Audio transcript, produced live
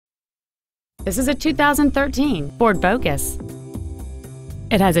This is a 2013 Ford Focus.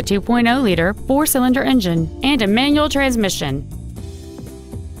 It has a 2.0-liter four-cylinder engine and a manual transmission.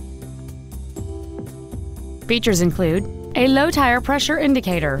 Features include a low tire pressure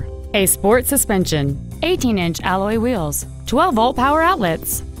indicator, a sport suspension, 18-inch alloy wheels, 12-volt power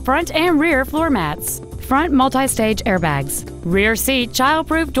outlets, front and rear floor mats, front multi-stage airbags, rear seat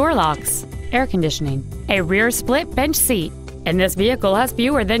child-proof door locks, air conditioning, a rear split bench seat, and this vehicle has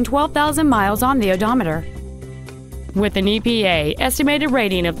fewer than 12,000 miles on the odometer. With an EPA estimated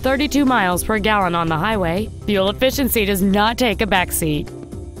rating of 32 miles per gallon on the highway, fuel efficiency does not take a backseat.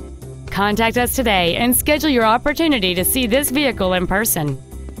 Contact us today and schedule your opportunity to see this vehicle in person.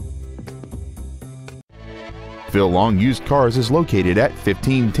 Phil Long Used Cars is located at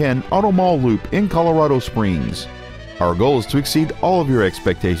 1510 Auto Mall Loop in Colorado Springs. Our goal is to exceed all of your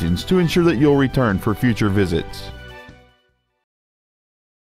expectations to ensure that you'll return for future visits.